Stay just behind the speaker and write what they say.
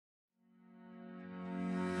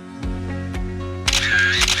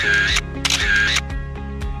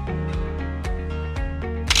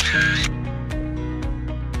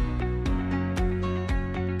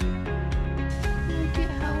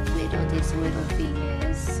little thing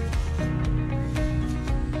is.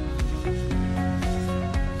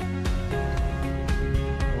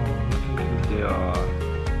 Oh, look how cute they are.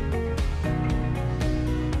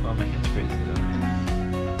 Oh, my hand's crazy though.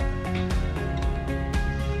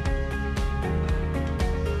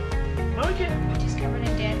 Oh, okay. She's covered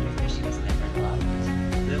in dandruff because she was never loved.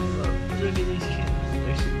 Never loved. Look at these kittens.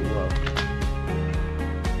 They're super loved.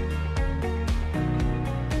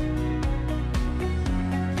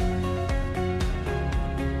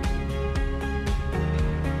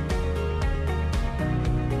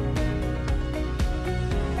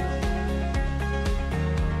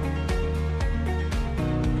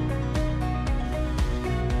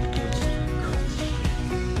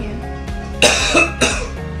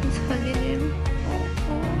 He's hugging him.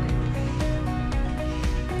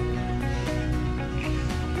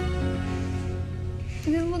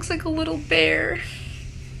 And it looks like a little bear.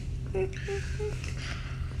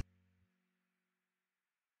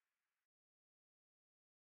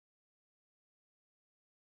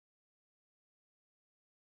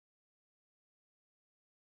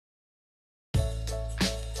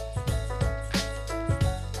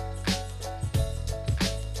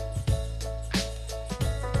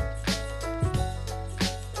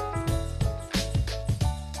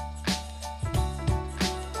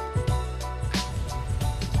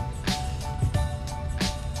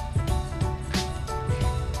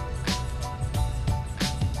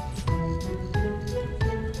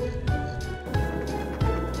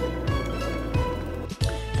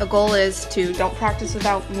 The goal is to, don't practice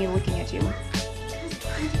without me looking at you.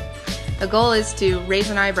 The goal is to raise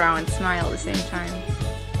an eyebrow and smile at the same time.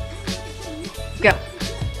 Go.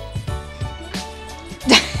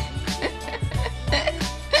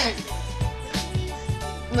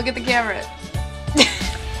 Look at the camera.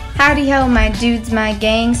 Howdy ho, my dudes, my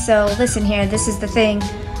gang. So listen here, this is the thing.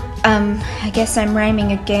 I guess I'm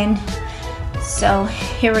rhyming again. So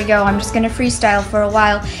here we go. I'm just gonna freestyle for a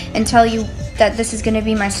while and tell you that this is gonna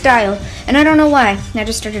be my style. And I don't know why. I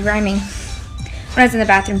just started rhyming when I was in the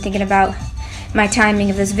bathroom thinking about my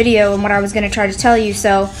timing of this video and what I was gonna try to tell you.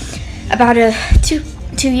 So about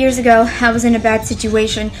two years ago, I was in a bad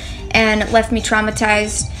situation and it left me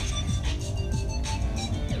traumatized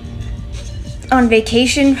on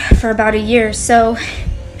vacation for about a year. So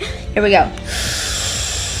here we go.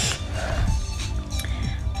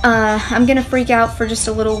 I'm gonna freak out for just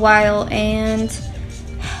a little while and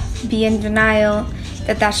be in denial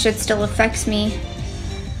that that shit still affects me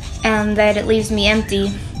and that it leaves me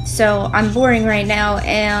empty. So I'm boring right now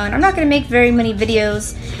and I'm not gonna make very many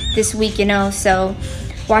videos this week, you know, so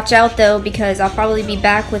watch out though, because I'll probably be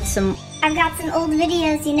back with some. I've got some old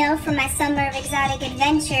videos, you know, from my summer of exotic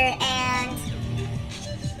adventure, and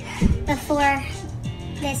before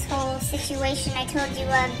this whole situation I told you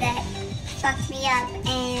of that fucked me up,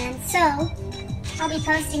 and so I'll be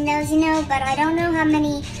posting those, you know, but I don't know how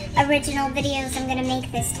many original videos I'm gonna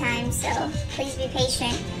make this time, so please be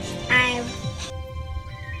patient. I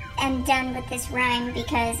am done with this rhyme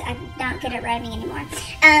because I'm not good at rhyming anymore.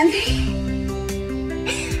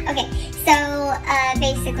 Okay, so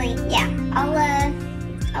basically, yeah,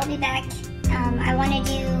 I'll be back. I want to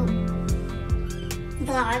do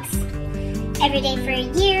vlogs every day for a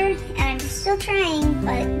year, and I'm still trying,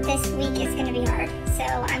 but this week is going to be hard. So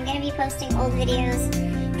I'm going to be posting old videos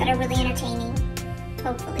that are really entertaining,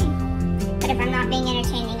 hopefully. But if I'm not being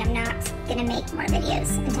entertaining, I'm not going to make more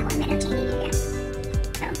videos until I'm entertaining you guys.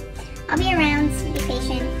 So I'll be around, so be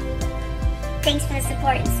patient. Thanks for the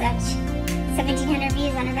support and such. 1,700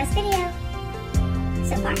 views on our best video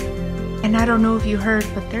so far. And I don't know if you heard,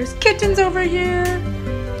 but there's kittens over here.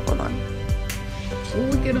 Hold on.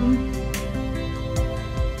 Look at them.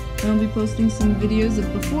 I'll be posting some videos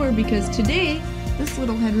of before, because today, this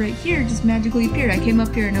little head right here just magically appeared. I came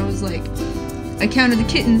up here and I was like, I counted the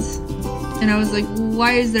kittens, and I was like,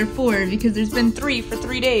 why is there 4? Because there's been 3 for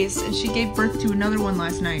 3 days, and she gave birth to another one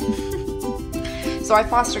last night. So I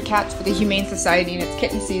foster cats for the Humane Society, and it's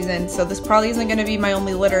kitten season, so this probably isn't going to be my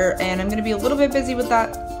only litter, and I'm going to be a little bit busy with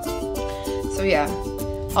that. So yeah,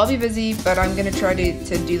 I'll be busy, but I'm going to try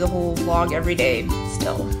to do the whole vlog every day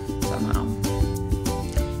still, somehow.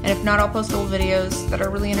 And if not, I'll post old videos that are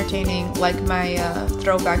really entertaining, like my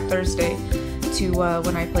Throwback Thursday to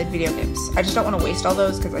when I played video games. I just don't want to waste all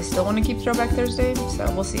those because I still want to keep Throwback Thursday, so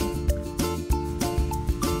we'll see.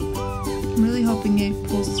 I'm really hoping it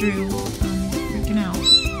pulls through. Freaking out.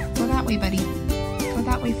 Go that way, buddy. Go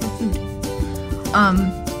that way for food.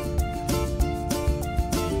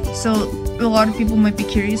 So a lot of people might be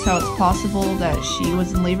curious how it's possible that she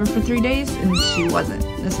was in labor for 3 days and she wasn't.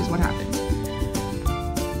 This is what happened.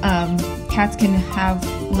 Cats can have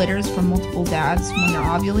litters from multiple dads when they're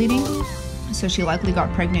ovulating. So she likely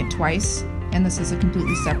got pregnant twice, and this is a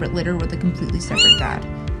completely separate litter with a completely separate dad.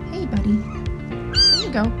 Hey, buddy. There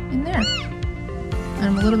you go, in there. And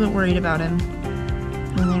I'm a little bit worried about him.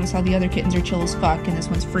 You'll notice how the other kittens are chill as fuck, and this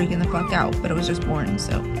one's freaking the fuck out, but it was just born,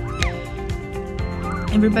 so.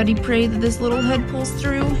 Everybody pray that this little head pulls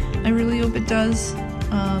through. I really hope it does.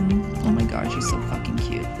 Oh my gosh, she's so fucking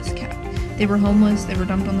cute, this cat. They were homeless, they were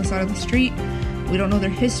dumped on the side of the street. We don't know their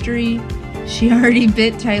history. She already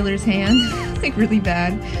bit Tyler's hand, like really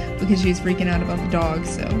bad, because she was freaking out about the dog,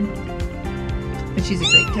 so. But she's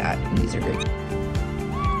a great cat, and these are great.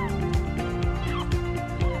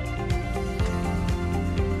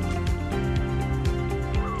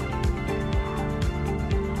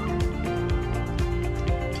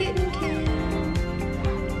 Kitten cam.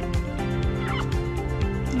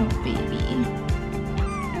 Oh, baby.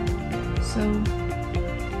 So,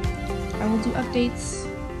 I will do updates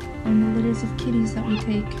on the litters of kitties that we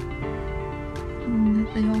take, and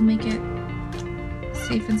that they all make it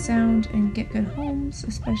safe and sound and get good homes,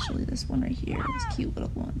 especially this one right here, this cute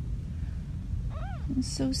little one. I'm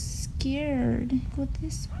so scared. Go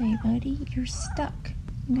this way, buddy. You're stuck.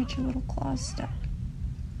 You got your little claws stuck.